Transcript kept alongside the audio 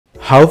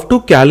how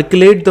to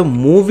calculate the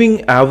moving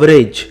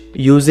average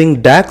using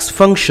DAX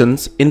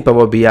functions in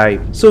Power BI.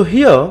 So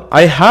here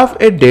I have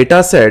a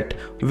data set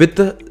with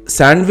the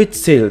sandwich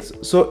sales.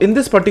 So in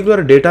this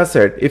particular data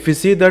set, if you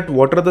see that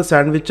what are the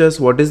sandwiches,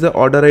 what is the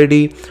order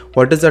ID,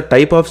 what is the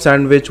type of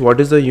sandwich,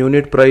 what is the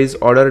unit price,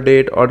 order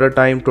date, order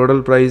time,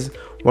 total price,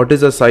 what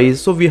is the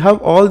size. So we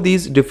have all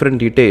these different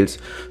details.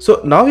 So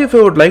now if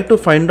I would like to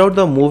find out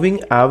the moving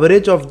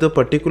average of the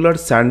particular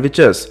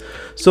sandwiches,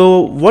 so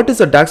what is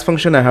the DAX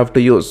function I have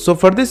to use? So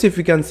for this, if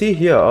you can see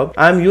here,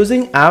 I'm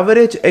using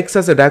average X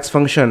as a DAX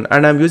function,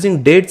 and I'm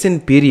using dates in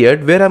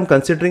period where I'm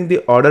considering the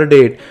order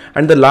date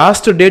and the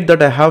last date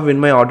that I have in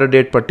my order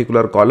date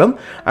particular column,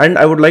 and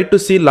I would like to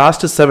see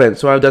last 7.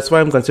 So that's why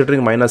I'm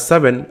considering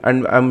 -7,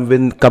 and I'm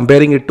been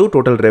comparing it to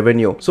total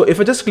revenue. So if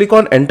I just click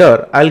on enter,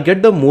 I'll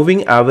get the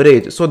moving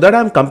average, so that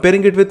I'm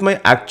comparing it with my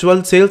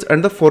actual sales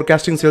and the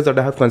forecasting sales that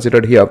I have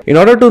considered here.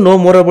 In order to know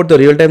more about the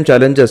real-time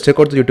challenges, check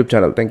out the YouTube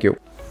channel. Thank you.